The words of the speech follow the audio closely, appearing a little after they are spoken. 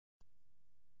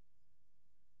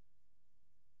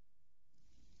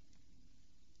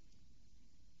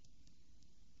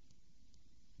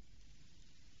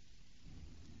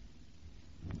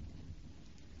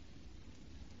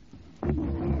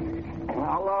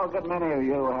know a good many of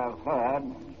you have heard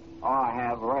or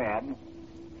have read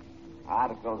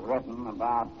articles written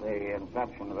about the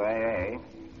inception of AA.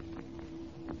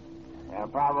 There are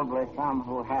probably some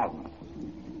who haven't.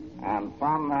 And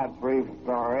from that brief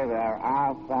story, there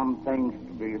are some things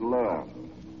to be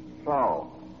learned.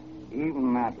 So,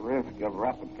 even at risk of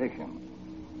repetition,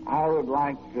 I would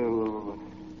like to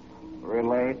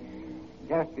relate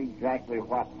just exactly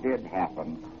what did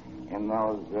happen in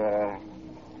those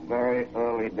very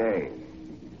early days.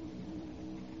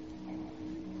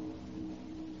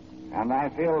 And I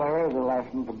feel there is a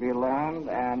lesson to be learned,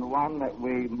 and one that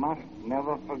we must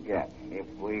never forget if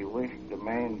we wish to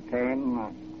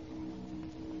maintain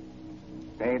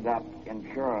paid-up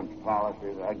insurance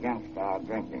policies against our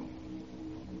drinking.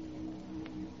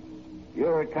 You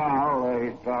recall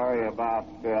the story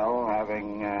about Bill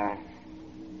having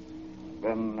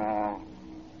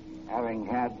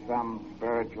had some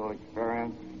spiritual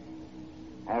experience,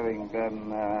 having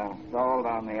been sold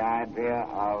on the idea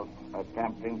of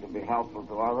attempting to be helpful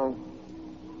to others.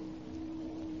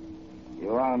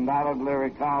 You undoubtedly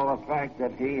recall the fact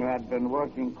that he had been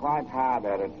working quite hard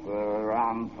at it for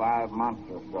around 5 months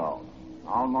or so,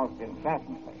 almost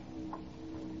incessantly,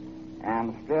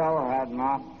 and still had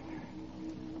not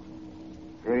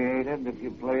created, if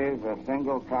you please, a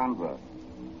single convert.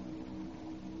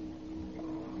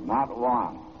 Not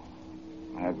one.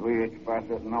 As we express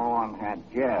it, no one had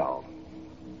jailed.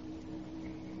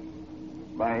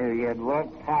 But he had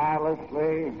worked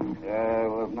tirelessly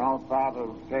with no thought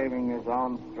of saving his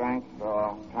own strength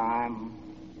or time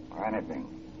or anything.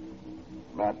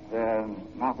 But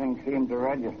nothing seemed to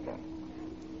register.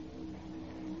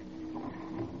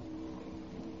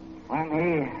 When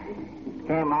he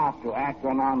came out to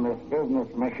Akron on this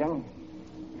business mission,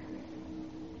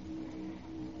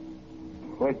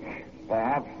 which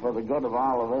perhaps for the good of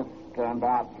all of us turned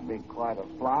out to be quite a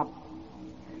flop,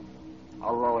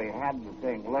 although he had the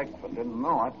thing licked but didn't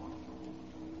know it,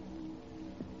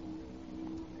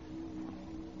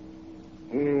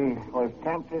 he was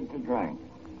tempted to drink,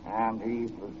 and he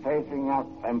was pacing up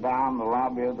and down the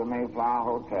lobby of the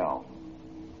Mayflower Hotel,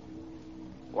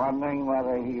 wondering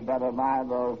whether he better buy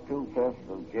those 2/5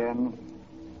 of gin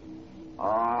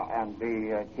and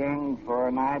be a king for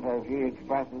a night, as he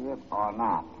expresses it, or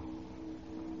not.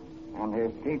 And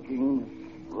his teachings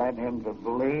led him to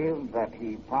believe that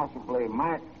he possibly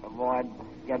might avoid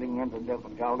getting into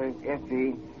difficulties if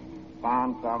he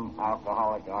found some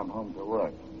alcoholic on whom to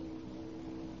work.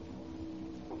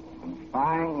 And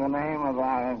spying the name of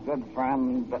our good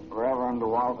friend Reverend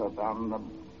Walters on the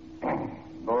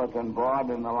bulletin board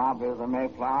in the lobby of the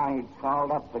Mayflower, he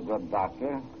called up the good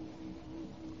doctor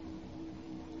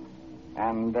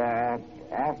and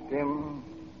asked him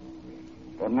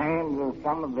the names of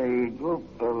some of the group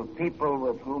of people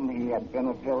with whom he had been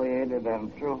affiliated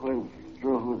and through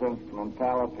whose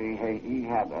instrumentality he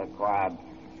had acquired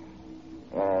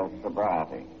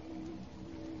sobriety.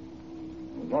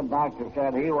 The good doctor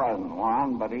said he wasn't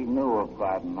one, but he knew of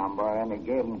quite a number, and he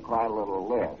gave him quite a little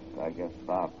list, I guess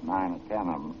about 9 or 10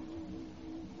 of them.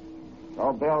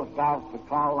 So Bill starts to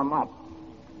call them up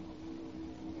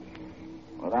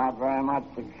without very much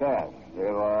success. They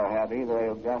had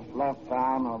either just left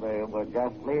town, or they were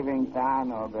just leaving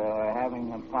town, or they were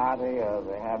having a party, or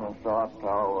they had a sore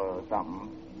toe or something.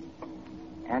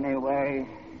 Anyway,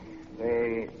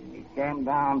 he came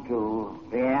down to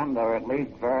the end, or at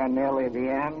least very nearly the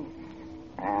end,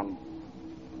 and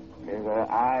his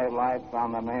eye lights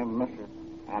on the name Mrs.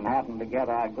 and happened to get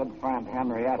our good friend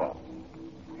Henrietta.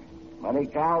 But he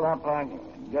called up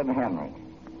good Henry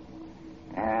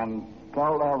and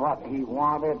told her what he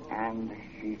wanted, and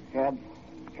she said,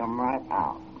 come right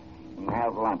out and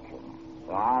have luncheon.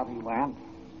 So out he went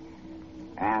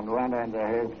and went into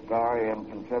his story in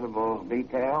considerable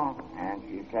detail, and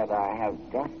she said, I have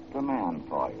just the man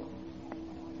for you.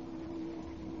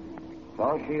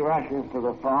 So she rushes to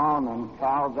the phone and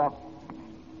calls up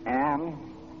Anne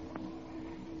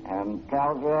and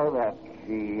tells her that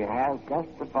she has just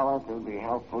the fellow to be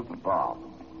helpful to Bob,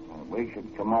 and we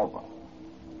should come over.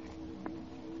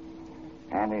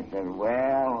 And he said,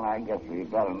 well, I guess we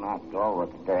better not go over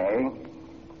today.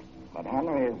 But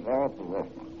Henry is very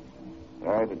persistent,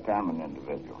 very determined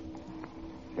individual.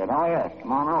 He said, oh, yes,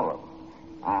 come on over.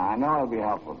 I know it'll be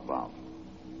helpful to Bob.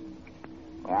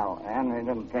 Well, Henry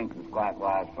didn't think it was quite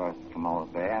wise for us to come over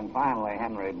there, and finally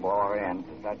Henry bore in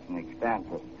to such an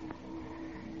extent that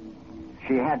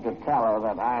she had to tell her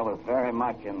that I was very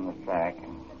much in the sack,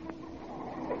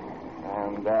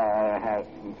 and has,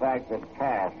 in fact,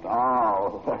 surpassed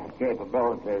all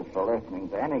capabilities for listening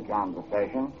to any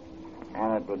conversation.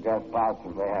 and it would just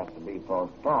possibly have to be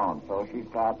postponed. So she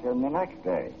starts in the next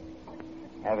day,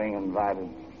 having invited,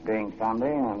 being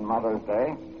Sunday and Mother's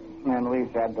Day, and we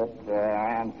said that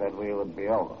Ann said we would be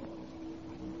over.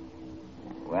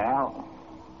 Well,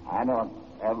 I don't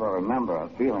ever remember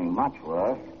feeling much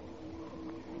worse,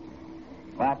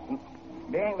 but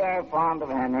being very fond of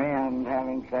Henry and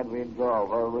having said we'd go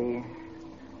over, we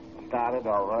started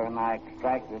over, and I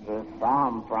extracted this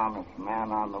solemn promise from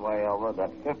Ann on the way over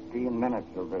that 15 minutes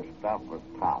of this stuff was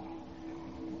tough,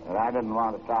 that I didn't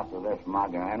want to talk to this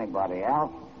mug or anybody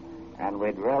else, and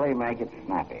we'd really make it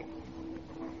snappy.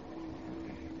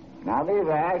 Now, these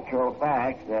are actual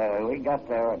facts. We got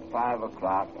there at 5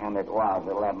 o'clock, and it was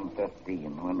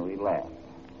 11:15 when we left.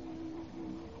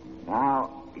 Now,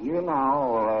 you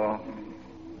know,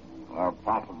 or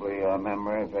possibly your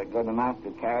memories are good enough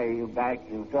to carry you back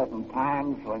to certain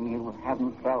times when you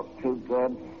haven't felt too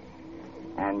good,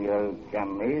 and you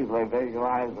can easily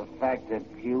visualize the fact that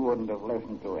you wouldn't have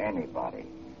listened to anybody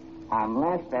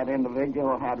unless that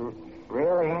individual had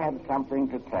really had something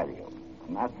to tell you.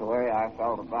 And that's the way I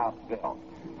felt about Bill.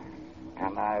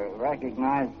 And I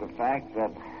recognized the fact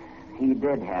that he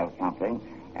did have something,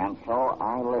 and so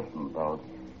I listened those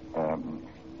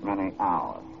many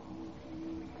hours.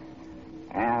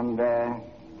 And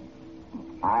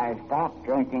I stopped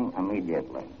drinking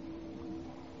immediately.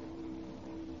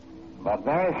 But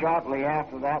very shortly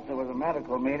after that, there was a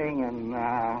medical meeting in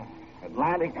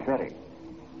Atlantic City.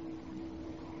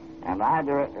 And I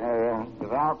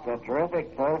developed a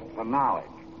terrific thirst for knowledge.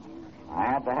 I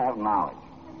had to have knowledge.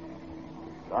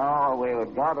 So I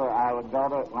would go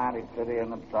to Atlantic City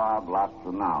and absorb lots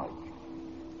of knowledge.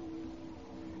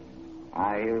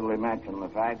 I usually mention the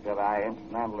fact that I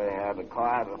incidentally had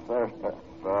acquired a thirst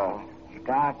for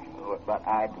Scotch, but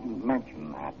I didn't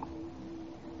mention that.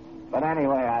 But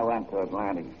anyway, I went to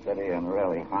Atlantic City and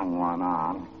really hung one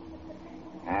on.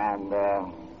 And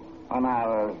when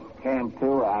I came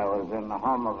to, I was in the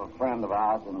home of a friend of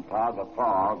ours in Tauga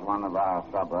Falls, one of our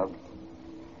suburbs.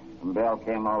 And Bill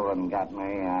came over and got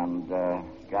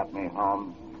me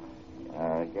home.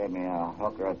 Gave me a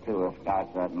hooker or two of Scotch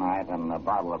that night and a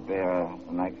bottle of beer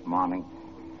the next morning.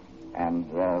 And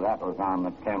that was on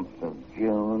the 10th of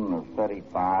June of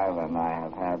 35, and I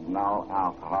have had no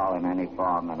alcohol in any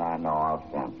form that I know of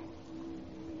since.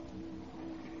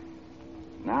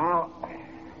 Now,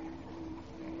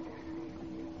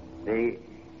 the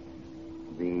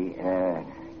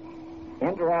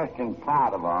interesting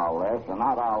part of all this are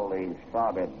not all these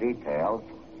sordid details,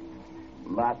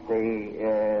 but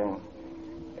the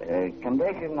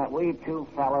condition that we two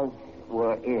fellows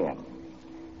were in.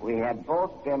 We had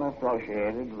both been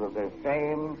associated with the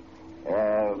same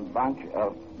bunch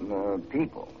of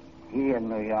people. He in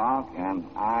New York and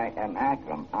I in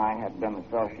Akron. I had been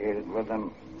associated with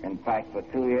him, in fact, for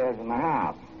 2 years and a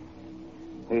half.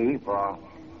 He for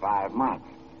 5 months.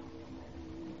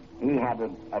 He had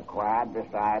acquired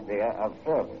this idea of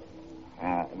service,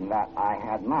 that I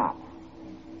had not.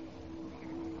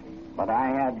 But I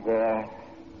had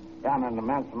done an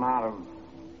immense amount of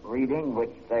reading,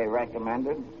 which they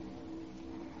recommended.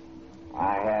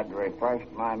 I had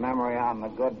refreshed my memory on the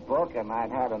good book, and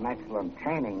I'd had an excellent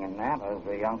training in that as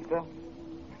a youngster.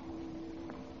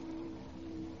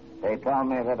 They told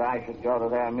me that I should go to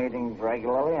their meetings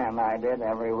regularly, and I did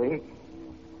every week.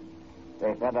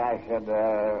 They said I should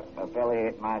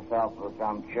affiliate myself with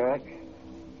some church,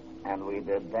 and we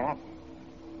did that.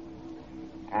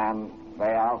 And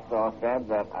they also said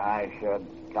that I should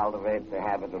cultivate the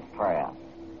habit of prayer.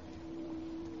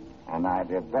 And I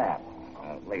did that,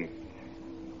 at least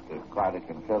to quite a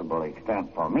considerable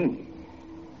extent for me.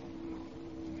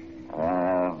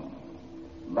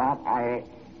 But I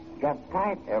got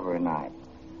tight every night.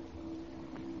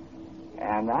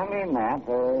 And I mean that.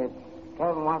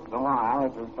 Every once in a while,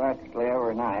 it was practically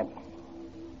every night.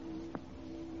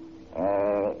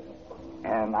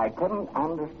 And I couldn't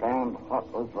understand what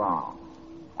was wrong.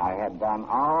 I had done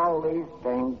all these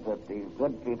things that these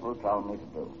good people told me to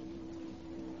do.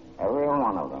 Every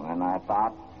one of them. And I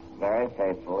thought very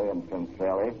faithfully and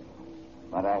sincerely,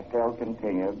 but I still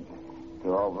continued to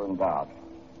overindulge.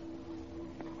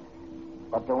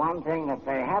 But the one thing that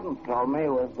they hadn't told me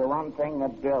was the one thing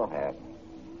that Bill had.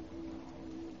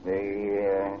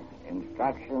 The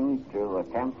instruction to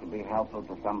attempt to be helpful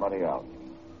to somebody else.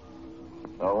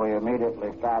 So we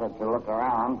immediately started to look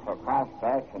around for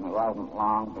prospects, and it wasn't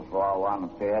long before one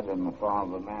appeared in the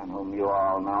form of a man whom you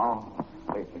all know,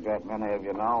 at least a great many of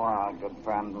you know, our good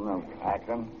friend of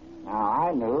Akron. Now,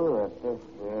 I knew that this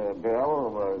Bill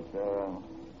was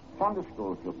Sunday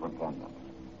school superintendent.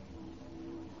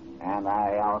 And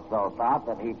I also thought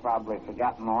that he probably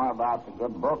forgot more about the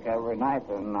good book every night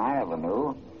than I ever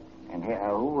knew. And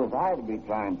who was I to be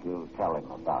trying to tell him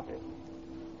about it?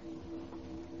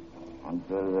 And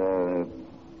it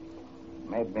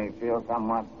made me feel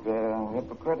somewhat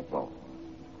hypocritical.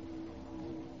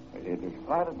 It was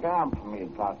quite a job for me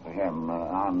to talk to him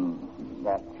on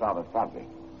that sort of subject.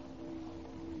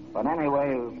 But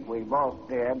anyway, we both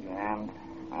did, and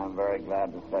I'm very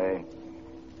glad to say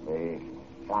the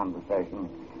conversation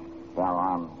fell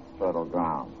on fertile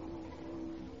ground.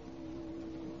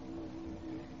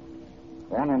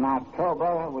 Then in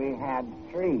October, we had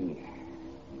 3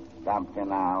 dumped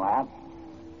in our laps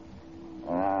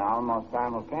almost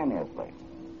simultaneously.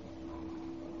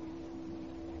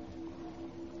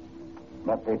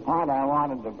 But the point I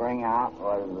wanted to bring out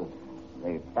was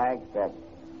the fact that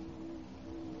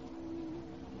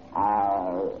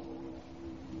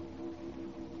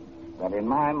in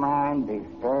my mind, the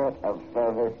spirit of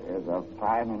service is of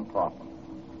prime importance,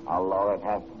 although it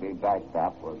has to be backed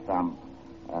up with some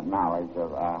knowledge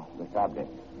of the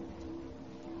subject.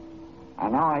 I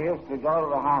know I used to go to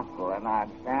the hospital, and I'd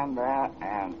stand there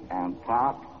and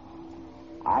talk.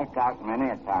 I talked many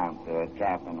a time to a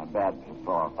chap in a bed for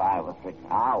 4 or 5 or 6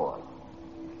 hours.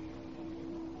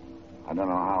 I don't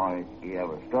know how he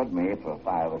ever stood me for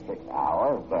 5 or 6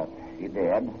 hours, but he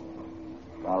did.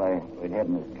 Probably we'd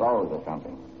hidden his clothes or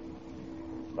something.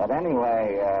 But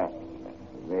anyway,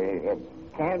 it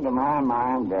came to my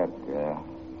mind that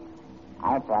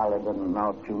I probably didn't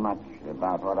know too much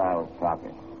about what I was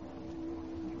talking.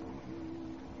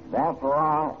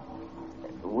 Therefore,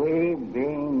 we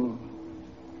being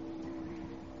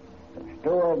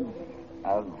stewards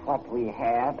of what we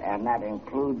had, and that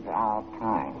includes our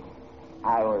time,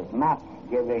 I was not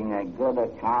giving a good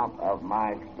account of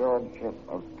my stewardship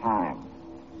of time.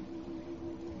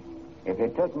 If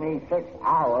it took me 6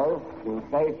 hours to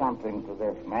say something to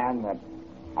this man that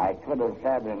I could have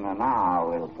said in an hour,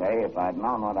 we'll say, if I'd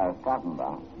known what I was talking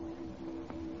about,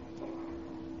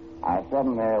 I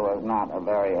certainly was not a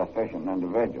very efficient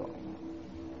individual.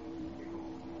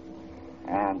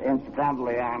 And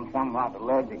incidentally, I'm somewhat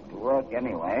allergic to work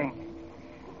anyway.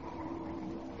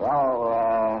 So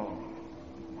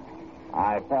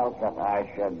I felt that I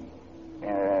should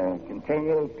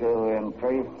continue to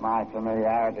increase my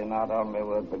familiarity not only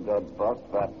with the good book,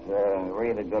 but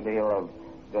read a good deal of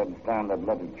good standard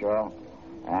literature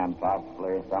and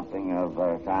possibly something of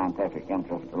scientific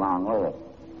interest along with it.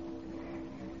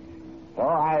 So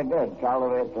I did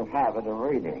cultivate this habit of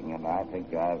reading, and I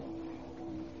think I'm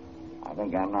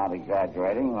not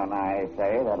exaggerating when I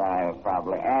say that I have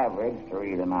probably averaged to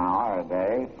read an hour a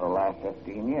day for the last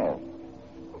 15 years.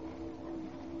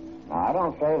 Now, I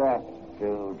don't say that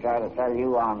to try to sell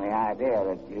you on the idea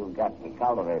that you've got to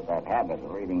cultivate that habit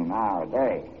of reading an hour a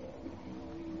day,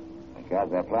 because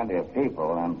there are plenty of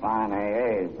people and fine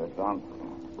AAs that don't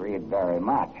read very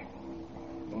much.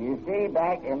 You see,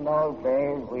 back in those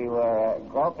days, we were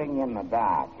groping in the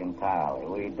dark entirely.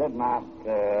 We did not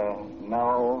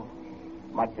know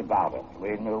much about it.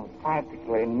 We knew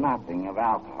practically nothing of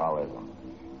alcoholism.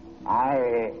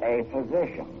 A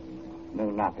physician,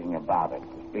 knew nothing about it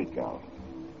to speak of.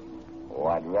 Oh,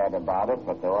 I'd read about it,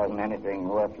 but there wasn't anything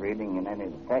worth reading in any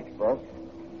of the textbooks.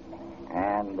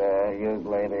 And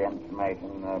usually the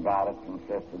information about it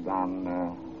consisted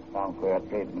on some queer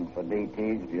treatment for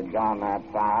DTs if you'd gone that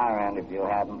far, and if you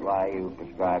hadn't, why, you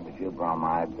prescribed a few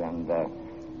bromides and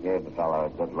gave the fellow a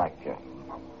good lecture.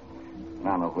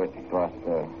 None of which, of course,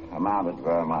 amounted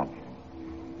very much.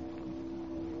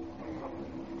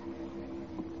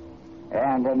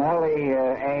 And in early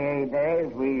AA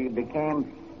days, we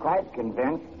became quite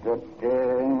convinced that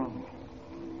the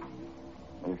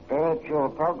spiritual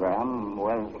program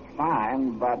was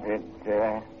fine, but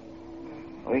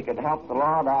we could help the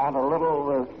Lord out a little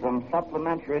with some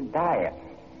supplementary diet.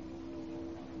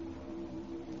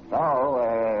 So,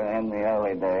 in the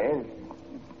early days,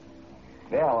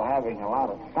 Bill, having a lot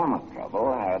of stomach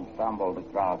trouble, had stumbled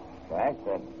across the fact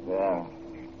that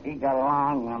he got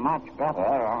along much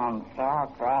better on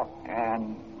sauerkraut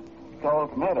and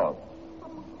cold tomatoes.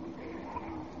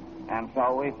 And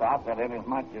so we thought that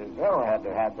inasmuch as Bill had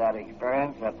had that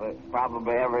experience, that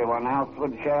probably everyone else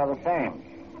would share the same.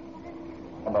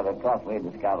 But of course we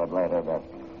discovered later that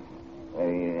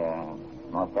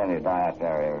most any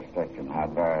dietary restriction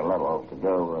had very little to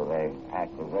do with the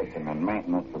acquisition and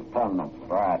maintenance of permanent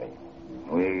sobriety.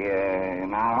 We,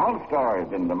 in our own stories,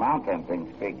 didn't amount to anything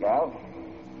to speak of.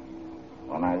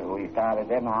 When we started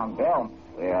in on Bill,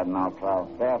 we had no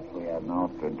 12 steps, we had no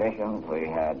traditions, we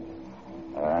had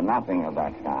nothing of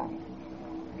that kind.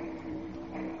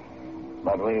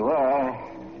 But we were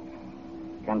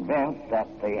convinced that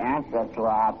the answer to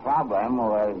our problem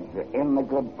was in the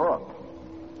good book.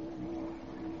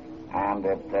 And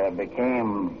it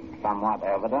became somewhat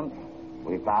evident,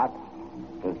 we thought,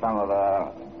 to some of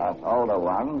us older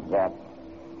ones that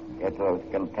it was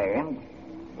contained,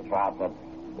 the fact that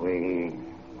we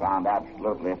found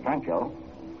absolutely essential,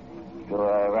 to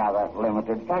a rather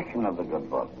limited section of the good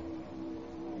book.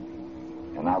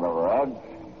 In other words,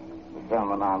 the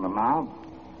Sermon on the Mount,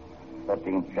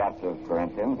 13th chapter of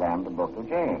Corinthians, and the book of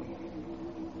James.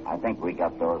 I think we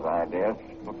got those ideas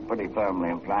pretty firmly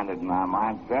implanted in our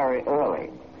minds very early.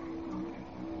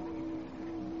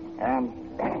 And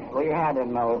we had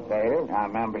in those days, our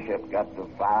membership got to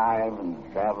 5 and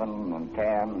 7 and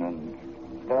 10 and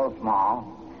still small.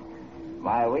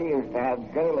 Why, we used to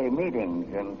have daily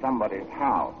meetings in somebody's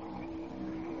house.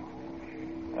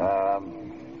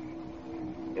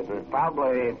 It was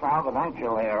probably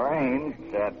providentially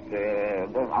arranged that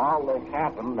all this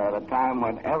happened at a time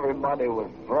when everybody was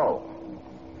broke,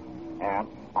 and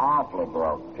awfully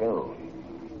broke, too.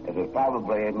 It was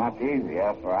probably much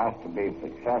easier for us to be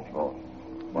successful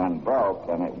when broke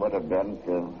than it would have been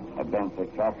to have been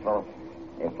successful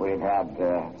if we'd had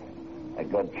a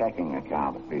good checking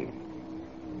account apiece.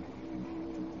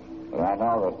 But I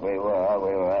know that we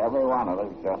were every one of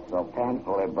us just so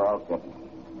painfully broke that,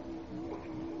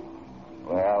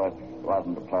 well, it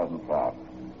wasn't a pleasant thought.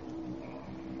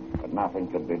 But nothing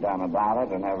could be done about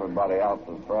it, and everybody else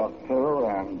was broke too,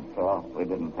 and so we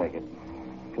didn't take it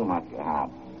too much to heart.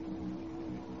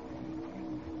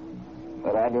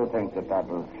 But I do think that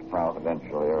was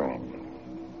providentially arranged.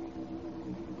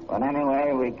 But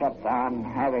anyway, we kept on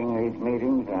having these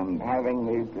meetings and having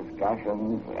these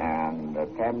discussions and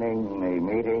attending the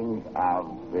meetings of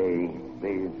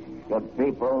these good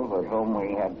people with whom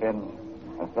we had been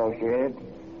associated,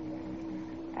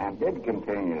 and did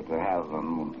continue to have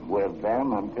them with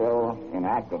them until, in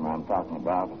Akron I'm talking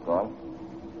about, of course,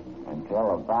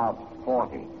 until about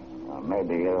 40,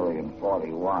 maybe early in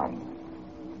 41.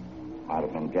 Might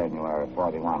have been January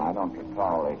 41. I don't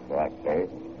recall the exact date.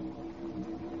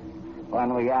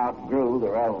 When we outgrew the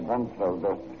residence of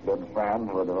this good friend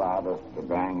who had allowed us to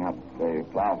bang up the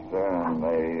plaster and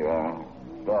the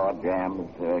door jambs,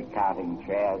 carting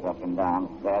chairs up and down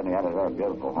the stairs, and he had a very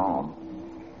beautiful home.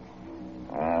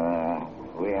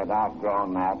 We had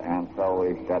outgrown that, and so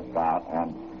we stepped out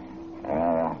and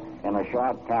in a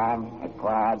short time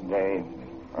acquired the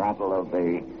rental of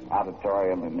the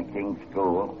auditorium in the King's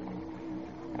School.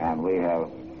 And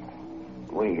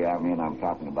I'm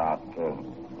talking about the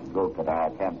group that I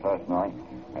attend personally,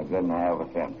 has been there ever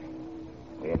since.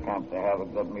 We attempt to have a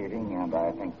good meeting, and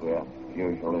I think we're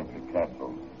usually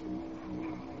successful.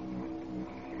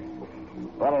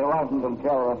 But it wasn't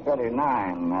until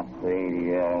 39 that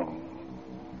the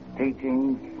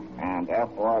teachings and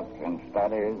efforts and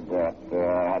studies that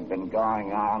had been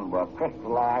going on were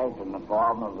crystallized in the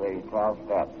form of the 12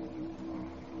 steps.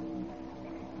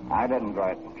 I didn't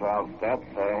write the 12 steps.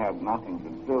 They had nothing to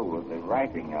do with the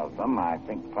writing of them. I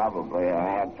think probably I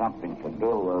had something to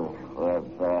do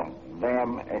with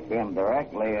them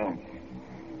indirectly,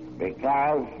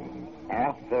 because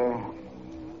after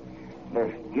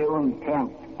this June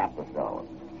 10th episode,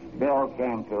 Bill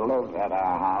came to live at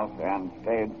our house and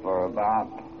stayed for about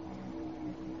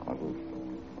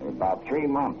 3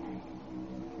 months.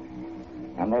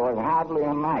 And there was hardly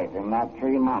a night in that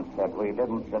 3 months that we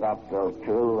didn't sit up till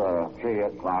 2 or 3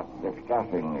 o'clock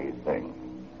discussing these things.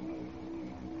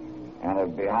 And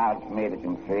it'd be hard for me to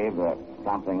conceive that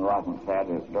something wasn't said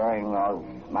during those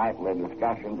nightly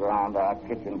discussions around our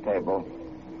kitchen table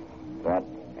that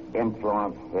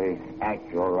influenced the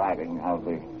actual writing of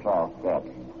the 12 steps.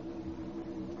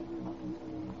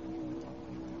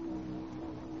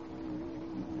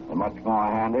 It's much more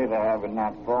handy to have in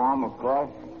that form, of course.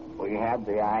 We had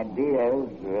the ideas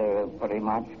pretty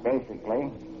much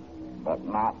basically, but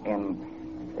not in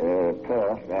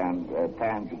terse and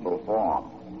tangible form.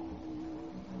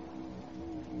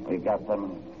 We got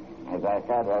them, as I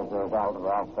said, as a result of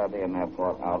our study and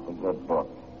effort out of the good book.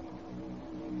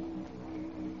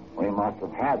 We must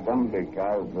have had them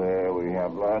because we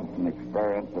have learned from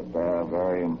experience that they are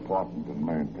very important in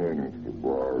maintaining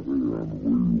sobriety, and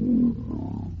we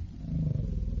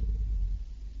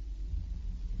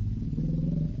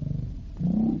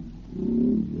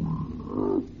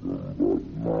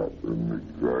not in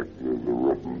exactly the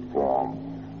written form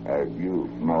as you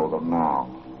know them now.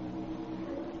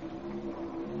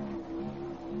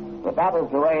 But that is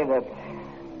the way that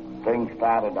things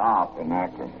started off in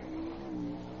Akron.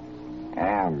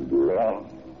 And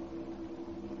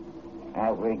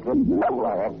as we grew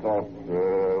older, of course,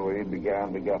 we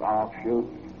began to get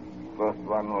offshoots first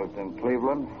one was in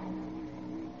Cleveland,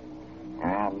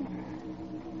 and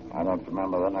I don't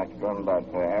remember the next one, but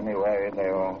anyway, they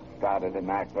were started in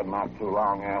Akron not too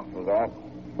long after that,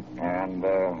 and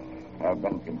have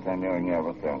been continuing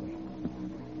ever since.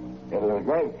 It is a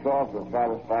great source of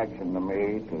satisfaction to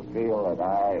me to feel that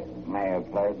I may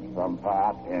have played some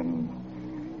part in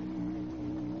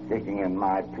kicking in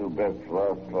my 2 bits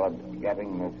worth toward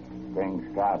getting this thing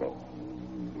started.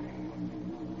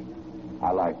 I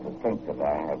like to think that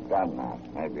I have done that.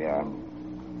 Maybe I'm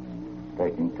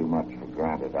taking too much for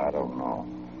granted. I don't know.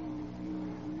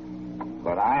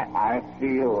 But I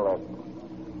feel that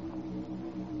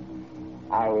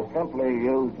I was simply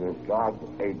used as God's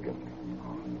agent.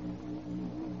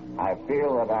 I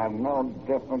feel that I'm no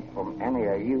different from any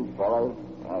of you fellows,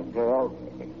 girls,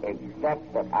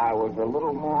 except that I was a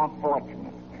little more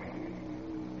fortunate.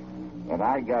 That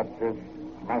I got this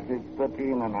message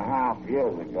 13 and a half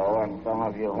years ago, and some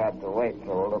of you had to wait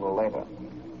till a little later.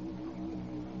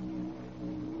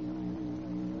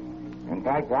 In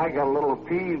fact, I got a little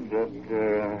peeved at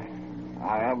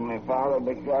our Heavenly Father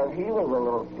because he was a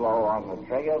little slow on the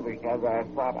trigger, because I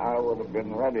thought I would have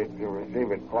been ready to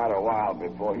receive it quite a while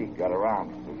before he got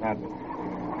around to present it.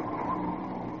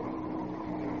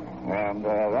 And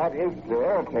that used to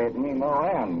irritate me no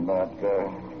end, but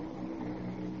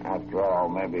after all,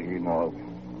 maybe he knows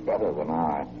better than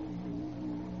I.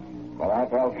 But I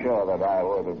felt sure that I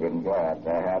would have been glad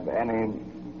to have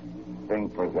anything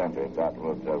presented that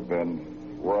would have been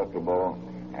workable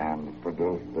and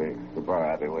produced the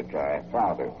sobriety which I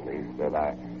thought, at least, that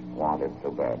I wanted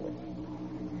so badly.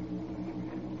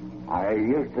 I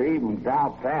used to even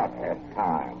doubt that at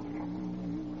times.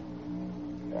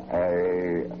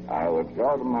 I would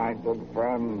go to my good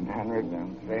friend Henry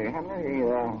and say, Henry,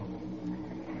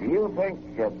 do you think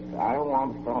that I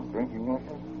want to stop drinking with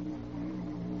you?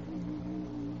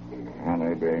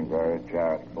 Henry, being very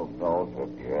charitable, told that,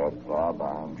 yes, Bob,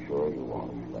 I'm sure you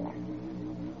want to stop.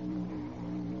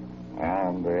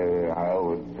 And I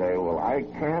would say, well, I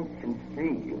can't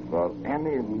conceive of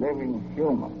any living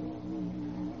human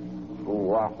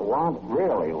who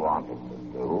really wanted to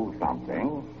do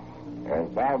something as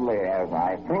badly as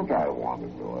I think I want to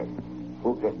do it,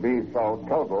 who could be so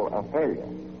total a failure.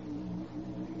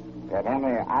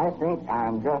 I think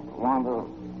I'm just one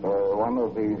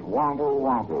of these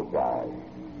want-to guys.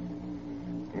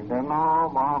 He said, no,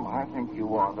 Mom, I think you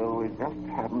want to. We just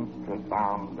haven't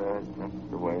found just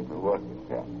the way to work it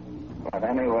yet. But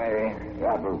anyway,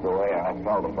 that was the way I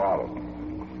felt about it.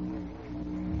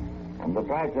 And the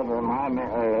fact that my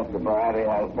sobriety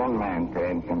has been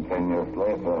maintained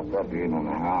continuously for 13 and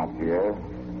a half years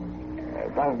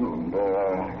doesn't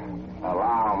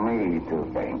allow me to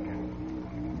think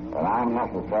that I'm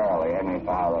necessarily any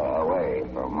farther away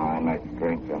from my next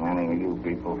drink than any of you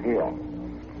people here.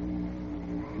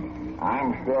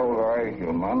 I'm still very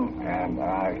human, and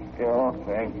I still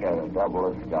think that a double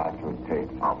of scotch would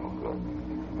taste awful good.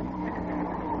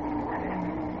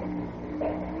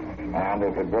 And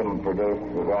if it didn't produce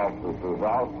disastrous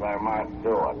results, I might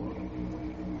do it.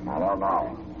 I don't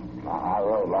know. I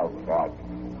really love scotch.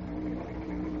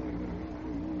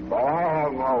 But I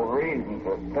have no reason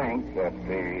to think that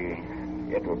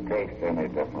it would taste any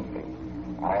differently.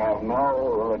 I have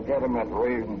no legitimate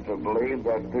reason to believe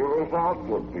that the result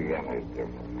would be any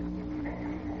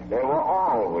different. They were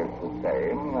always the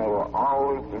same. They were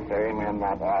always the same in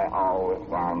that I always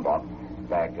wound up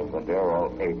back at the dear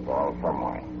old 8-ball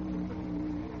somewhere.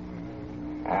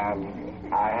 And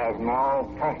I have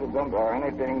no precedent or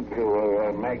anything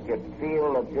to make it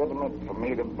feel legitimate for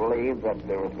me to believe that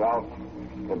the results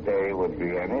today would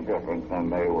be any different than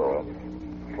they were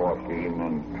 14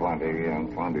 and 20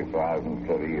 and 25 and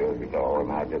 30 years ago,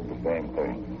 and I did the same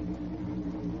thing.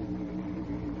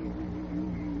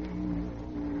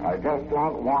 I just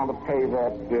don't want to pay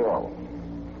that bill,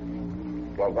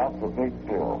 because that's a big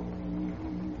bill.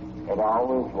 It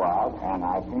always was, and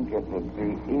I think it would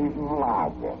be even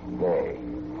larger today,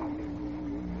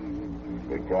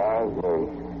 because of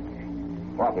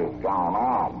what has gone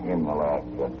on in the last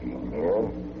 15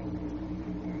 years,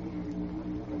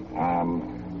 and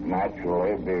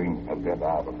naturally being a bit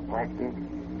out of practice,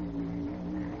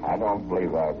 I don't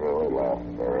believe I've really last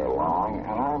very long,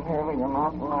 and I'm having an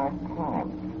awful nice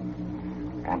time.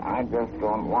 And I just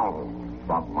don't want to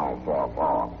bump myself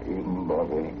off, even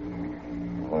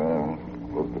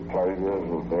with the pleasures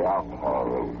of the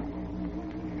alcoholism.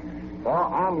 So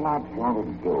I'm not going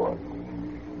to do it.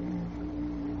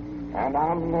 And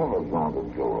I'm never going to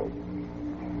do it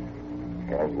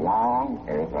as long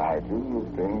as I do the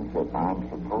things that I'm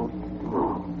supposed to do.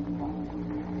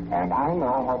 And I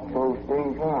know what those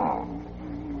things are.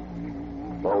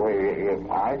 So if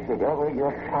I should ever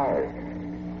get tired,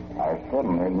 I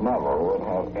certainly never would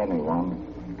have anyone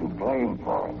to blame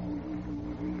for it.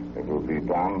 It would be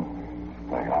done,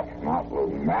 perhaps not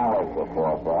with malice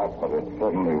aforethought, but it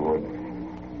certainly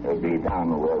would be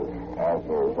done with, as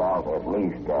a result at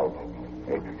least, of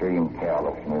extreme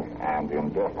carelessness and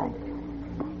indifference.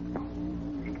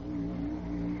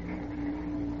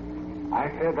 I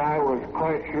said I was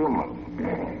quite human.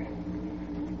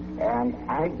 And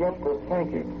I get to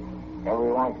thinking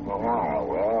every once in a while,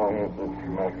 well, here's this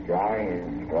Smith guy, he's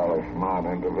a fairly smart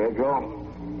individual.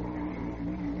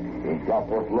 He's got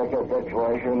this liquor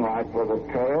situation right with a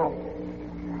tail,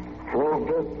 proved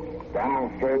it,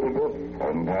 demonstrated it,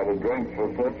 and had a drink for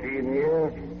 15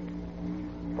 years.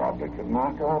 Probably could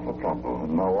knock off a couple,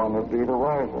 and no one would be the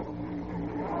wiser.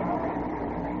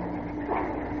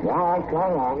 No,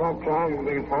 I'm not trying to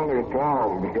be funny at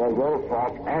all, because those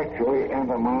thoughts actually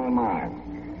enter my mind.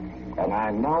 And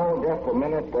I know just the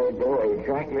minute they do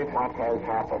exactly what has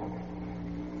happened.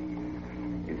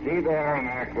 You see, there in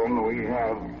Akron, we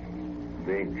have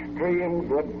the extreme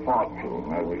good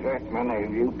fortune, as a great many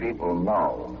of you people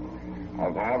know,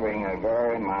 of having a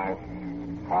very nice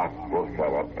hospital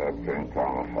set up at St.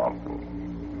 Thomas Hospital.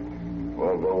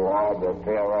 With a ward that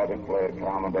theoretically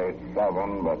accommodates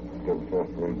 7, but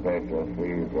consists of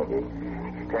vacancies that is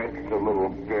stretched a little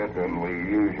bit, and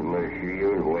she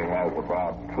usually has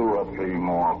about 2 or 3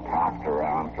 more parked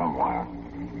around somewhere.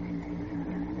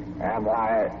 And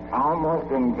I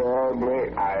almost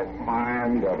invariably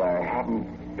find that I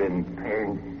haven't been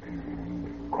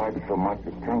paying quite so much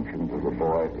attention to the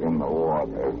boys in the ward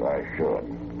as I should.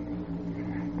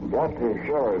 Just as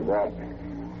sure as that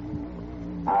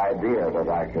idea that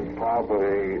I could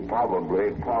probably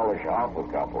polish off a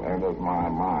couple enters my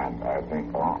mind, I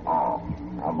think, how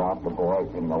about the boys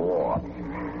in the ward?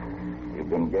 You've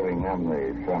been giving them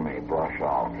the semi-brush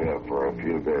off here for a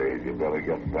few days. You better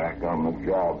get back on the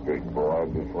job, big boy,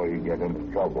 before you get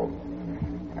into trouble.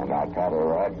 And I cut her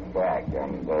right back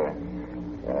and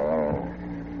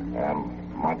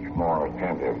am much more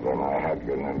attentive than I had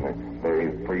been in the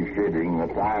days preceding the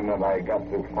time that I got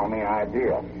this funny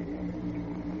idea.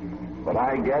 But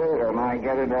I get it, and I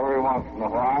get it every once in a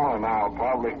while, and I'll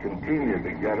probably continue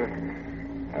to get it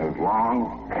as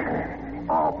long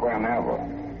or whenever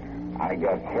I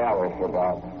get careless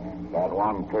about that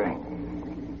one thing.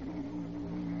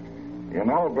 You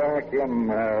know, back in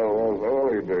those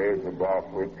early days about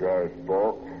which I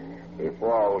spoke,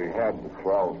 before we had the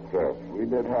 12 steps, we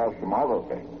did have some other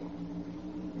things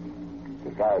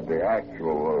besides the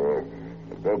actual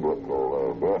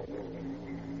biblical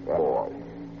boys.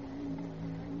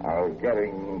 I was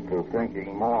getting to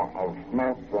thinking more of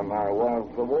Smith than I was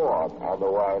the ward.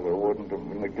 Otherwise, I wouldn't have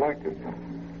neglected him.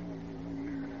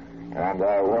 And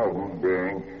I wasn't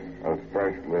being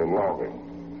especially loving.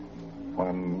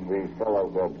 When these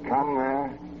fellows had come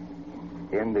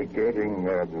there, indicating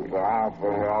their desire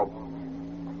for help,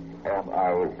 and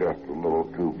I was just a little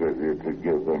too busy to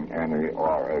give them any,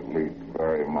 or at least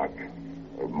very much,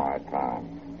 of my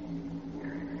time.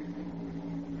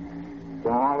 So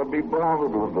I ought to be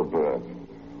bothered with the bird.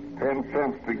 10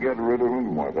 cents to get rid of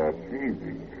him, well, that's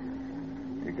easy.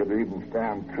 You could even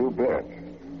stand 2 bits.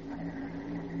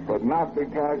 But not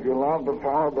because you love the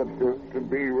fellow, but just to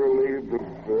be relieved of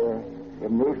the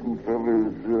nuisance of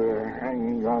his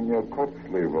hanging on your coat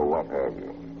sleeve or what have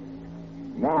you.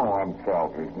 No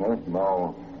unselfishness,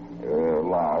 no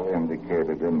love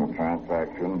indicated in the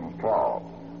transaction at all.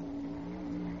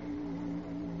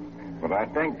 But I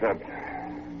think that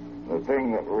the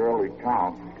thing that really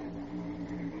counts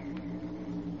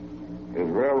is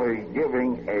really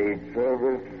giving a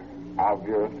service of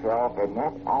yourself, and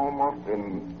that almost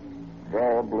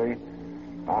invariably,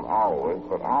 not always,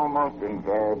 but almost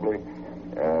invariably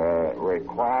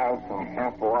requires some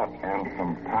effort and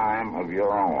some time of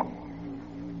your own.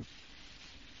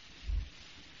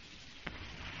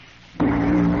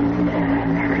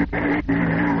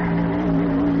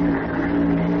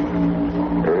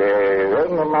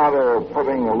 Matter of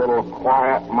putting a little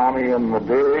quiet money in the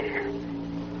dish,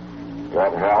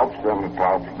 that helps, and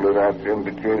possibly that's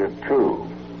indicated too.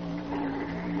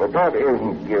 But that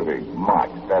isn't giving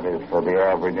much. That is for the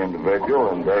average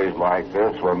individual in days like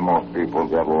this when most people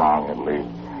get along at least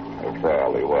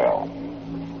fairly well.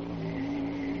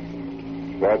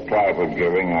 That type of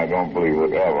giving I don't believe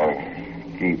would ever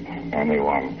keep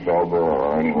anyone sober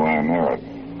or anywhere near it.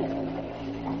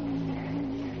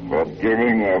 But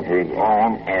giving of his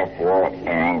own effort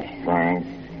and strength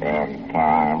and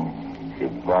time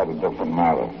is quite a different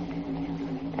matter.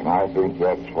 And I think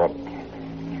that's what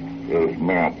is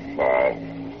meant by,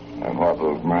 and what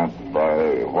was meant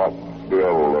by what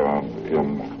deal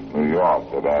in New York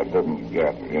that I didn't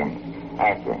get in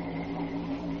Akron.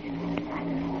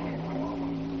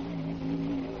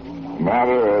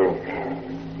 Matter of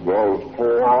those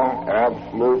four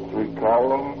absolutes, we call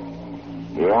them,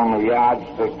 the only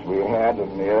yardsticks we had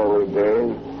in the early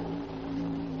days,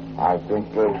 I think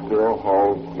they still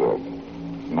hold good.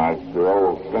 And I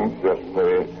still think that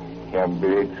they can be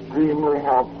extremely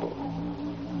helpful.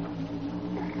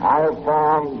 I have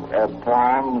found at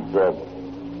times that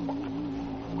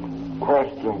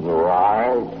questions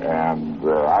arise, and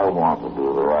I want to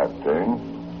do the right thing,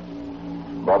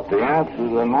 but the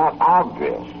answers are not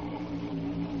obvious.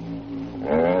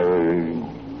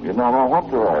 You don't know what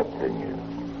the right thing is.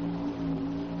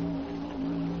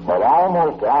 But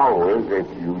almost always, if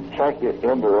you check it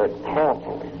into it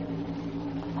carefully,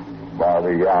 by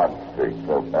the yardsticks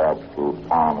of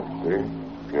absolute honesty,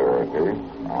 purity,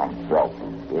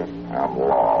 unselfishness, and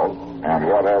love, and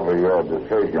whatever your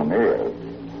decision is,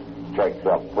 checks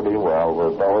up pretty well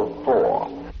with those four,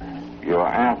 your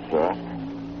answer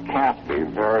can't be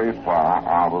very far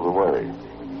out of the way.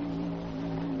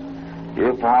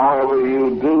 If, however,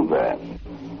 you do that,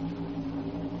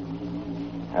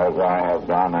 as I have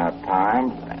done at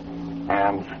times,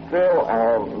 and still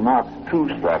am not too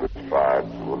satisfied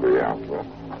with the answer,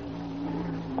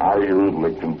 I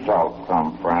usually consult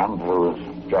some friend whose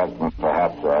judgment,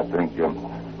 perhaps, I think in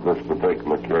this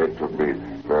particular case would be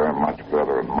very much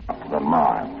better than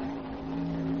mine.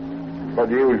 But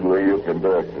usually you can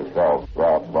do it yourself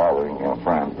without bothering your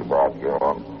friends about your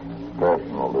own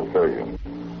personal decisions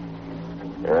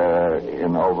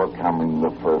in overcoming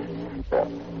the first step.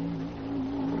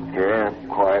 You can't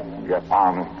quite get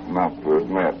honest enough to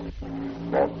admit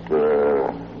that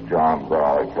John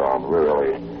Barleycorn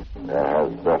really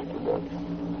has bested us.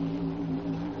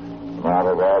 Not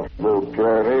of absolute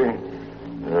purity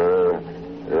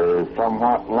is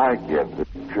somewhat like it, the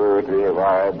purity of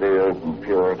ideas and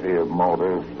purity of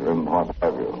motives and what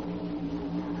have you.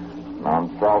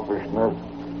 Non-selfishness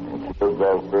includes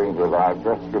those things that I've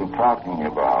just been talking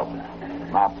about,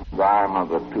 not the dime of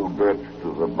the two bits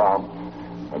to the bump,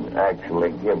 but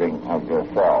actually giving of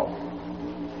yourself.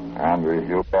 And as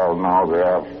you well know, the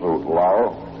absolute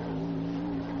love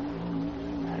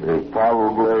is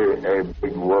probably a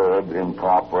big word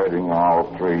incorporating all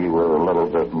three with a little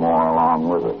bit more along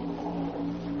with it.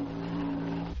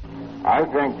 I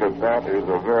think that is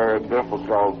a very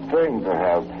difficult thing to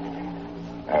have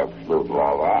absolute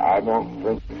love. I don't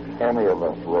think any of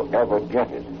us will ever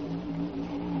get it.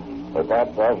 But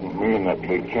that doesn't mean that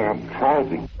we can't try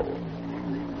to get it.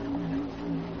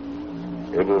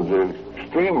 It is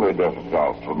extremely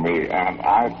difficult for me, and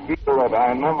I feel that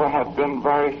I never have been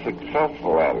very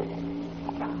successful at it.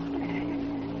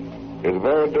 It's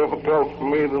very difficult for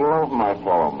me to love my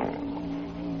fellow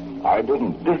man. I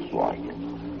didn't dislike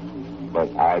him,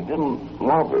 but I didn't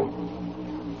love him.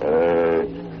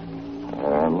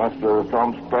 Unless there was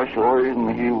some special reason,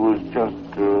 I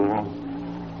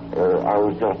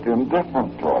was just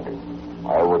indifferent toward him.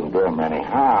 I wouldn't do him any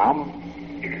harm.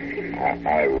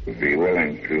 I would be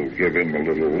willing to give him a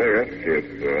little lift if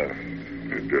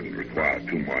it didn't require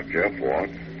too much effort.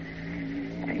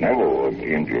 I never would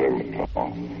injure him at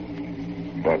all.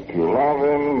 But to love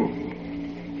him,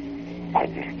 I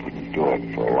just couldn't do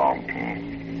it for a long time.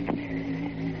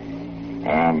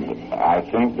 And I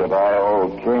think that I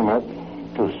overcame it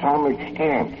to some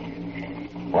extent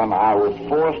when I was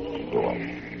forced to do it.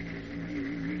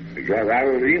 Because I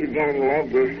was either going to love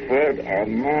this Fred or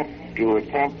not, to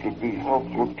attempt to be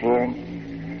helpful to him,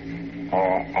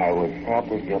 or I would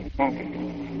probably get thinking.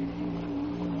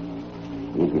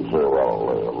 You could say, well,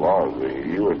 Lord,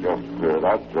 you were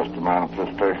that's just a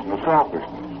manifestation of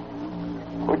selfishness,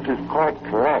 which is quite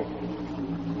correct.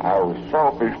 I was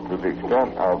selfish to the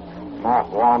extent of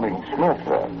not wanting Smith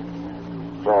hurt.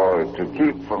 So to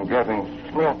keep from getting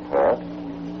Smith hurt,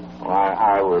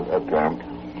 I would attempt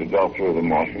to go through the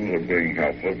motions of being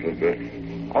helpful to this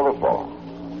other fellow.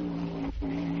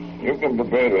 You can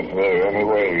debate it any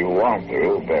way you want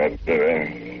to, but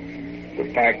the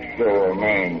fact still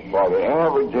remains, for the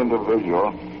average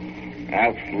individual,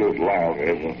 absolute love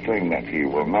is a thing that he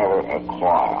will never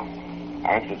acquire.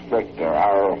 I suspect there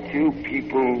are a few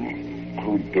people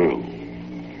who do.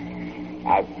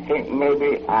 I think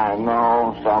maybe I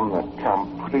know some that come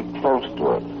pretty close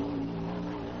to it.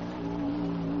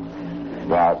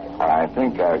 But I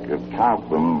think I could count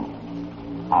them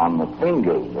on the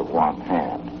fingers of one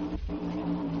hand.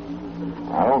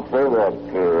 I don't say that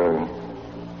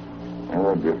in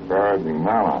a disparaging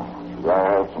manner. I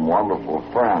have some wonderful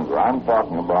friends. I'm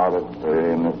talking about it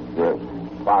in its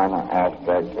finer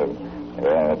aspect of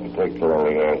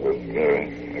particularly as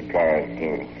it occurs to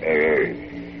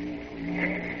AA.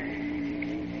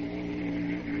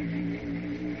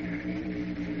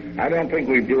 I don't think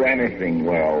we do anything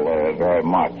well very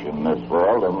much in this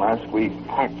world unless we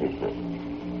practice it.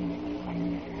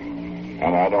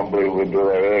 And I don't believe we do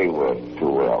AA work too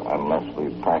well unless we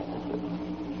practice it.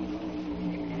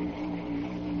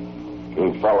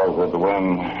 These fellows that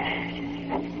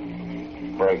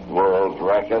break world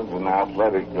records in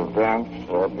athletic events,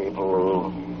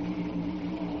 people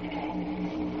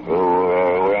who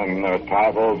win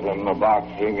titles in the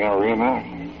boxing arena,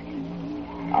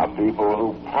 are people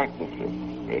who practice it.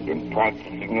 They've been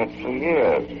practicing it for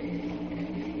years.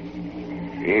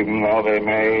 Even though they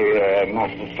may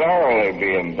necessarily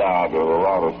be endowed with a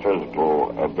lot of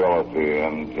physical ability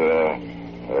and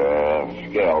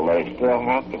skill, they still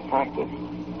have to practice.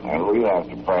 And we have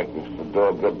to practice to do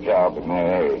a good job in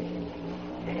AA.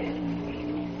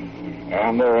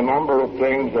 And there are a number of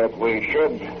things that we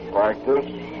should practice.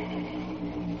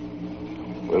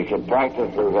 We should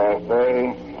practice, as I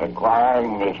say,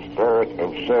 acquiring the spirit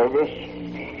of service.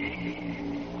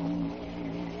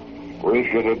 We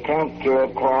should attempt to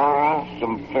acquire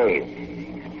some faith,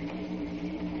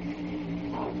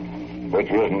 which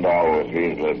isn't always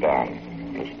easily done,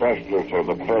 especially for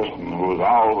the person who's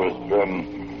always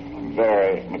been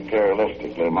very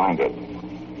materialistically minded.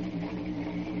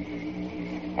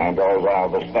 And those are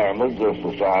the standards of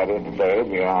society today,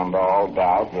 beyond all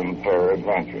doubt and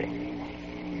peradventure.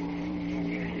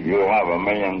 You have $1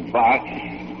 million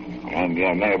and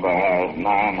your neighbor has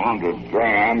 900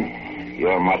 grand,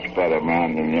 you're a much better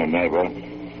man than your neighbor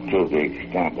to the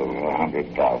extent of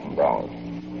 $100,000.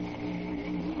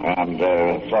 And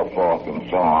so forth and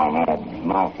so on. That's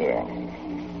not there.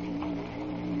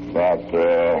 But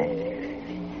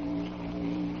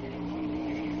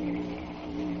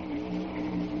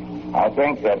I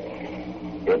think that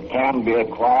it can be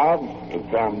acquired. It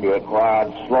can be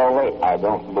acquired slowly. I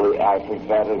think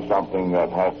that is something that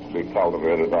has to be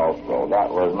cultivated also.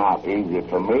 That was not easy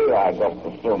for me. I just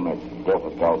assume it's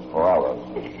difficult for others.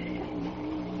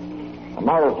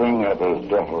 Another thing that is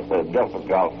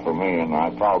difficult for me, and I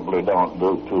probably don't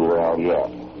do too well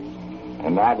yet,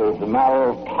 and that is the matter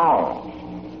of tolerance.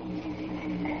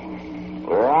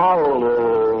 We're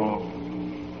all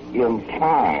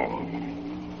inclined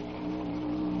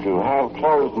to have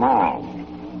closed minds.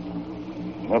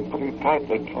 They're pretty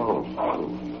tightly closed.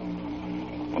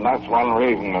 And that's one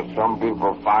reason that some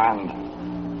people find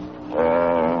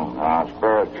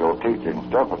spiritual teachings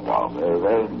difficult.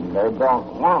 They don't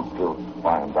want to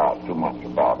find out too much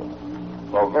about it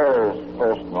for various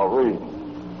personal reasons.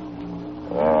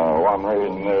 One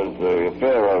reason is the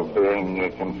fear of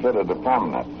being considered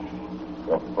effeminate,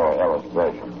 just for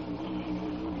illustration.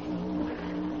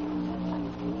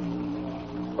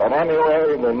 But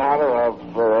anyway, the matter of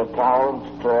tolerance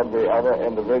toward the other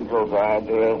individual's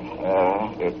ideas,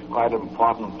 it's quite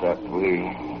important that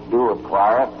we do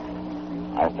acquire it.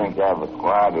 I think I've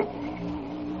acquired it.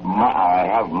 I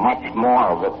have much more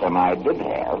of it than I did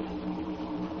have,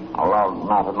 although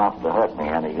not enough to hurt me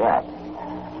any yet.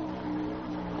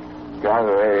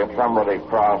 Because if somebody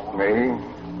crossed me,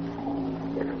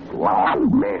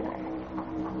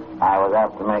 I would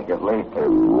have to make at least a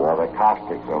rather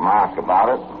caustic remark about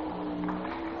it,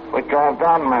 which I've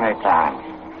done many times,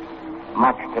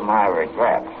 much to my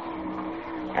regret.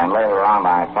 And later on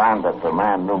I find that the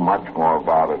man knew much more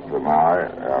about it than I,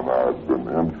 and I've been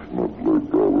infinitely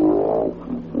better off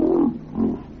before it.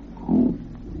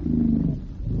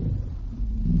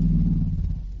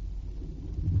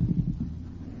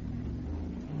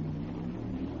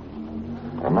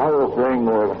 Another thing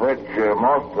with which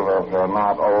most of us are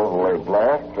not overly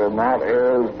blessed, and that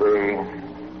is the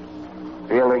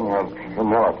feeling of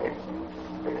humility.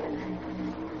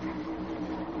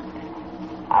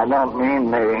 I don't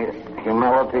mean the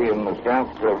humility in the sense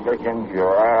of thinking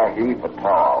you're a heap at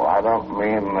all. I don't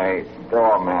mean the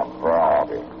doormat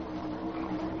variety.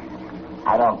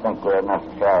 I don't think we're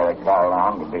necessarily called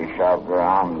on to be shoved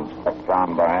around and stepped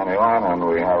on by anyone, and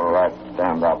we have a right to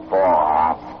stand up for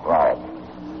our rights.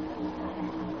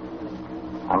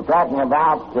 I'm talking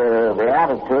about the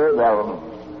attitude of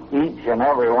each and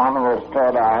every one of us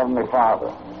toward our Heavenly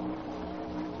Father.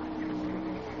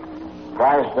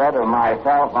 Christ said, of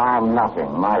myself I am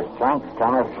nothing. My strength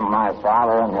cometh from my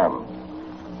Father in heaven.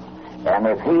 And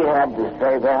if he had to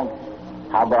say that,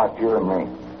 how about you and me?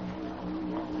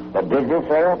 But did you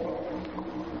say it?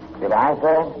 Did I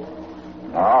say it?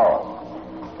 No.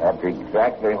 That's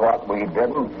exactly what we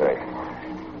didn't say.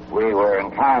 We were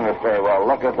inclined to say, well,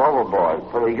 look us overboard.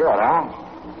 Pretty good, huh?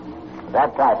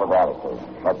 That type of attitude.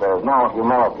 But there's no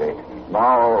humility,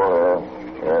 no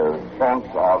sense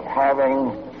of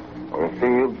having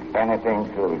received anything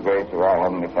through the grace of our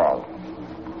Heavenly Father.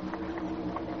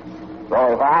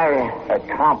 So if I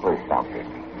accomplish something,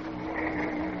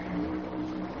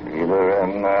 either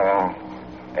in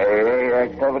AA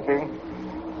activity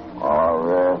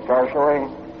or socially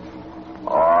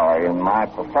or in my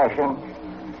profession,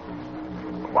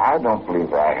 well, I don't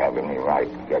believe I have any right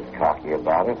to get cocky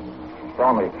about it. It's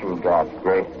only through God's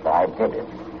grace that I did it.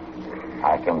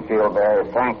 I can feel very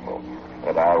thankful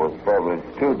that I was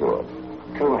privileged to do it,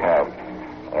 to have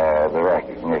the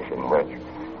recognition which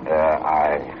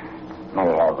I may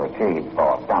have received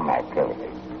for some activity.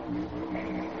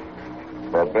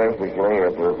 But basically,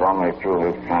 it was only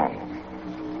through His kindness.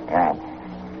 And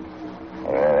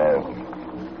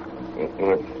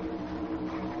if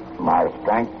my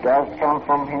strength does come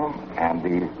from Him, and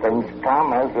these things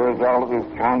come as a result of His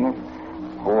kindness,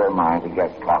 who am I to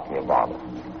get cocky about it?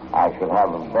 I should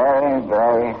have a very,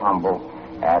 very humble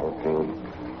attitude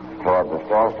toward the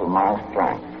source of my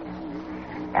strength.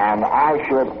 And I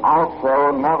should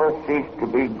also never cease to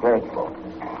be grateful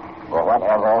for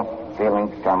whatever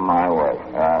feelings come my way,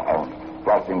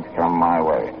 blessings come my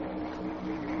way.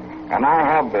 And I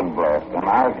have been blessed, and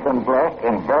I've been blessed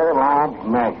in very large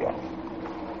measure.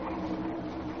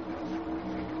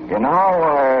 You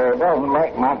know, it doesn't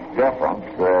make much difference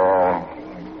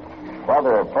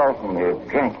whether a person is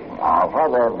drinking or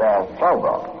whether they're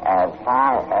sober as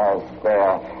far as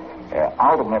their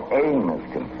ultimate aim is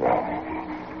concerned.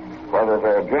 Whether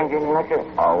they're drinking liquor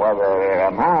or whether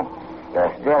they're not,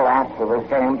 they're still after the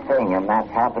same thing, and that's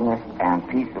happiness and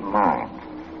peace of mind.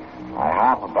 I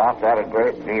harp about that a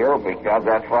great deal because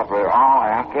that's what we're all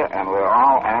after, and we're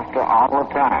all after all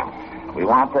the time. We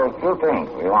want those two things.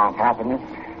 We want happiness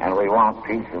and we want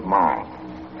peace of mind.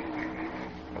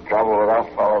 The trouble with us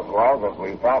fellows was that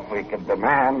we thought we could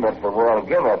demand that the world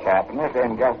give us happiness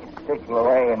in just a particular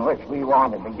way in which we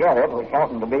wanted to get it, which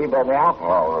happened to be by the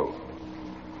alcohol route.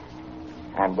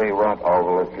 And we weren't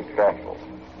overly successful.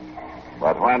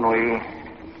 But when we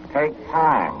take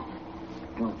time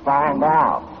to find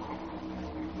out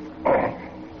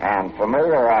and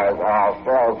familiarize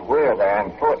ourselves with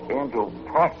and put into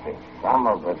practice some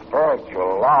of the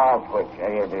spiritual laws which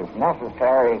it is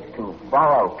necessary to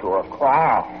follow to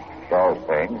acquire those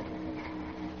things,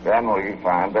 then we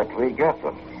find that we get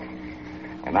them.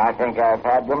 And I think I've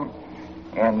had them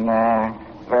in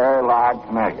very large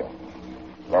measure.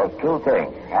 Those two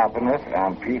things, happiness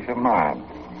and peace of mind.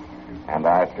 And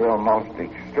I feel most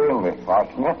extremely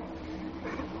fortunate,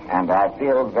 and I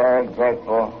feel very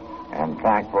grateful and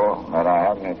thankful that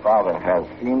our Heavenly Father has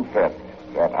seen fit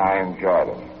that I enjoy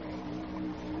them.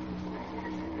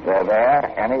 They're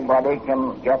there. Anybody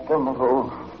can get them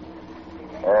who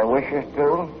wishes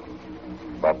to,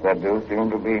 but there do seem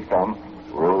to be some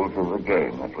rules of the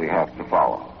game that we have to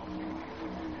follow.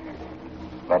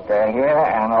 But they're here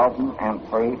and open and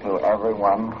free to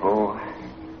everyone who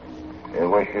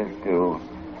wishes to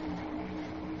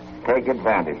take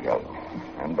advantage of them.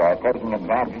 And by taking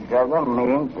advantage of them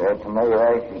means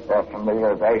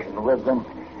familiarization with them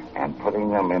and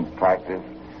putting them in practice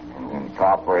and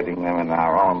incorporating them in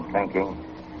our own thinking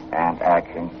and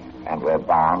action, and we're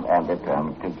bound and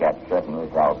determined to get certain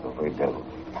results if we do.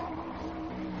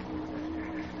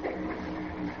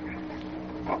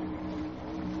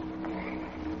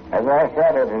 As I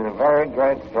said, it is a very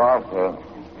great source of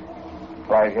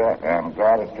pleasure and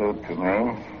gratitude to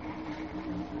me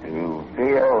to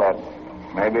feel that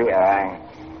maybe I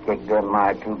kicked in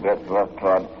my 2 bits left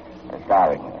toward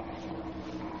starting this.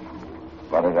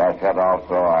 But as I said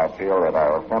also, I feel that I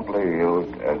was simply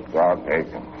used as God's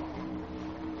agent.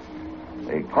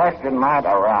 The question might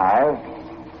arise,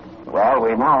 well,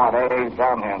 we know what AA's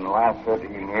done in the last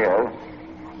 15 years,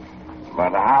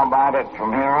 but how about it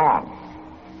from here on?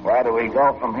 Where do we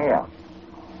go from here?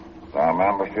 Our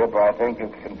membership, I think, is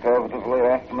conservatively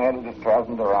estimated at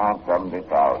present around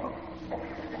 70,000.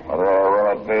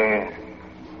 Will it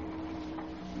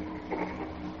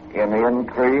be in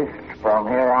increase from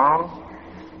here on?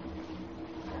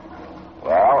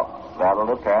 Well, that'll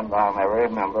depend on every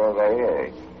member of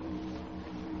AA.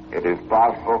 It is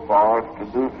possible for us to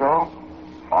do so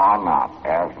or not,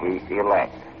 as we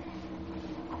elect.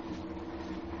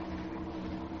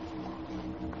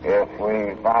 If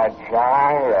we fight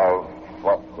shy of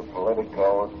what the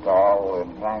politicos call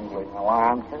entangling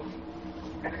alliances,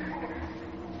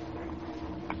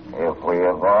 if we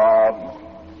avoid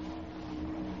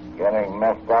getting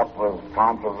messed up with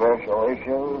controversial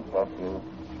issues such as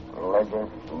religious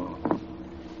and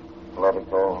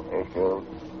political issues,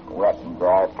 wet and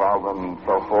dry problem and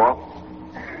so forth,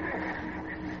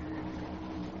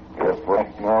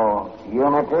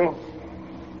 unity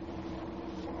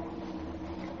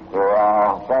through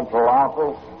our central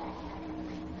office,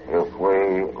 if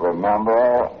we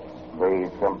remember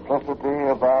the simplicity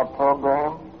of our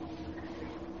program,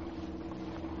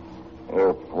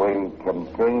 if we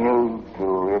continue to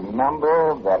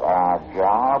remember that our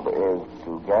job is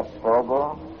to get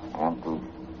sober and to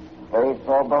stay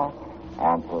sober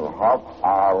and to help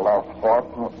our less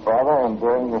fortunate brother in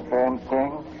doing the same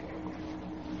thing,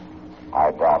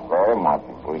 I doubt very much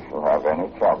if we shall have any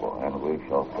trouble, and we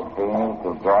shall continue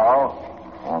to grow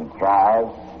and thrive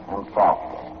and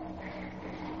prosper.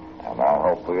 And I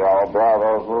hope we all bear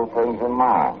those little things in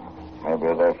mind.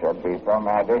 Maybe there should be some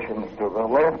additions to the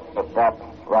list, but that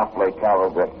roughly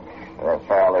covers it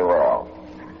fairly well.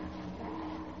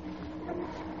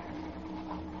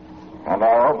 And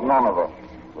I hope none of us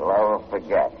will ever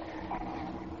forget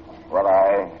what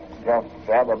I just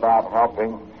said about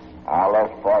helping our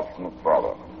less fortunate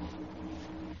brother.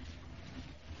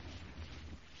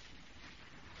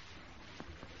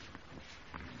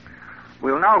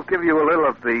 We'll now give you a little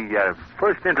of the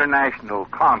first international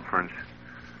conference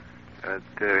at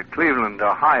Cleveland,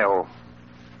 Ohio,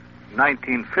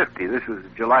 1950. This was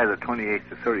July the 28th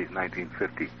to 30th,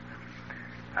 1950.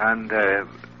 And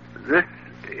this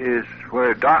is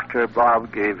where Dr.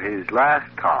 Bob gave his last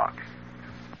talk.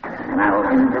 And I will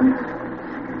introduce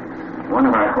one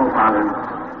of our co-founders,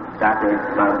 Dr.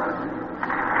 Bob.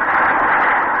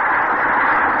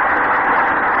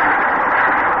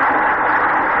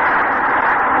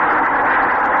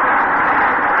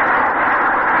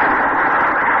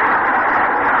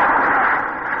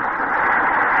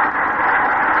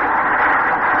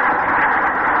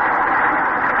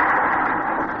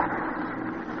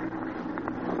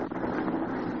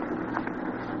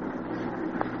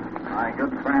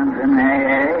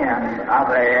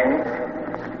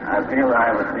 I feel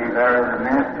I would be very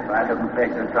remiss if I didn't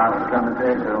take this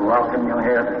opportunity to welcome you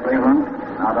here to Cleveland,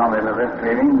 not only to this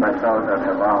meeting, but those that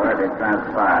have already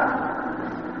transpired.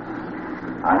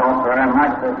 I hope very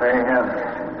much that they have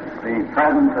the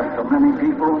presence of so many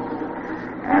people,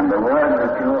 and the words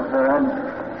that you have heard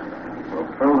will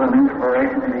prove an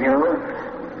inspiration to you,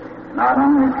 not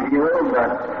only to you,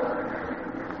 but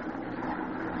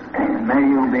may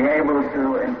you be able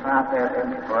to impart that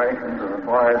inspiration to the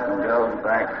boys and girls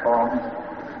back home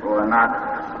who are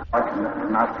not fortunate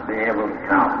enough to be able to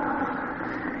come.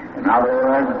 In other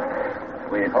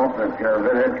words, we hope that your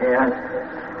visit here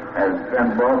has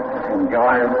been both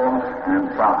enjoyable and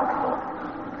profitable.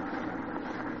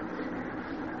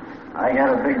 I get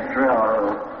a big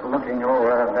thrill looking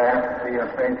over there to see your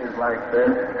faces like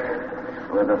this,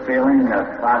 with a feeling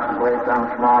that possibly some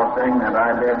small thing that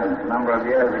I did a number of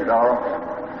years ago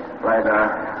played a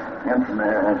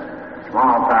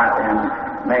small part in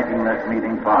making this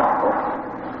meeting possible.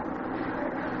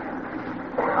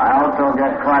 I also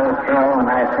get quite a thrill when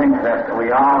I think that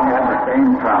we all have the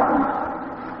same problems.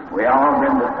 We all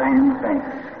did the same thing.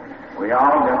 We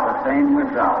all get the same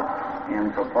results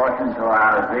in proportion to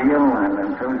our zeal and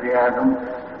enthusiasm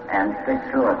and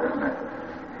stick-to-itiveness.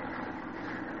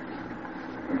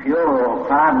 If you will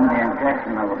pardon the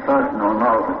injection of a personal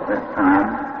note at this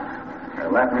time,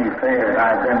 let me say that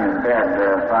I've been in bed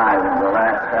 5 of the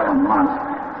last 7 months.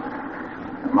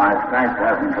 My strength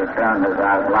hasn't returned as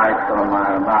I'd like, so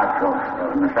my remarks will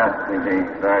of necessity be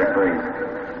very brief.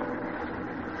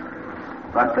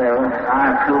 But there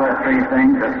are 2 or 3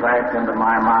 things that flashed into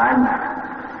my mind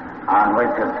on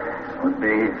which it would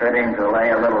be fitting to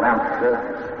lay a little emphasis.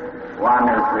 One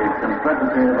is the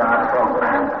simplicity of our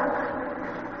program.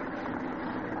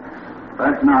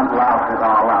 Let's not louse it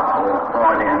all up with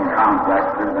Freudian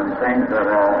complexes and things that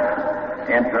are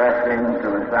interesting to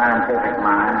the scientific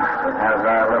mind but have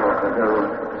very little to do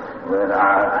with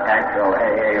our actual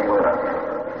AA work.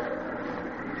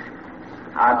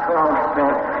 Our 12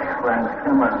 steps, when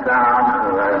simmered down to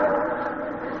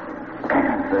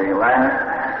the last,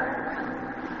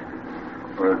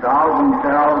 resolve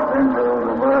themselves into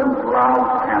the words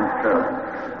love and truth.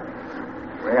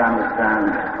 We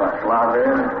understand what love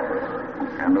is,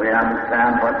 and we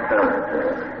understand what service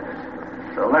is.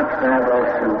 So let's bear those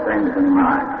 2 things in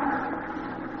mind.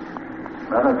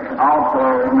 Let us also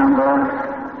remember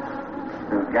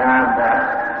to guard that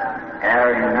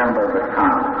airy member of the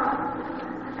tongue.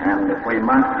 And if we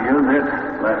must use it,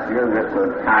 let's use it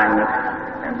with kindness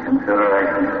and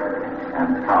consideration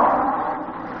and tolerance.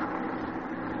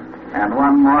 And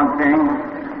one more thing,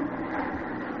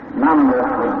 none of us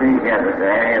would be here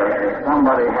today if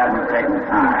somebody hadn't taken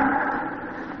time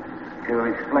to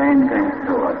explain things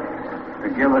to us, to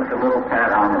give us a little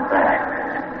pat on the back,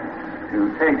 to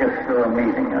take us to a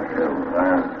meeting or two,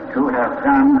 to have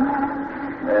done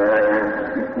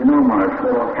numerous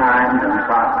little kind and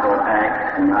thoughtful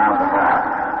acts in our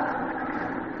behalf.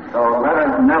 So let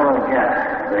us never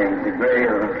get the degree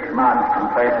of smart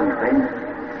complacency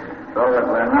so that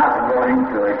we're not going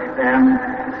to extend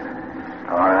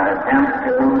or attempt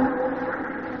to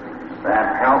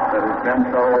that help that has been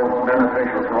so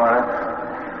beneficial to us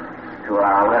to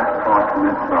our less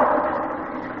fortunate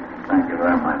brothers. Thank you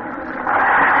very much.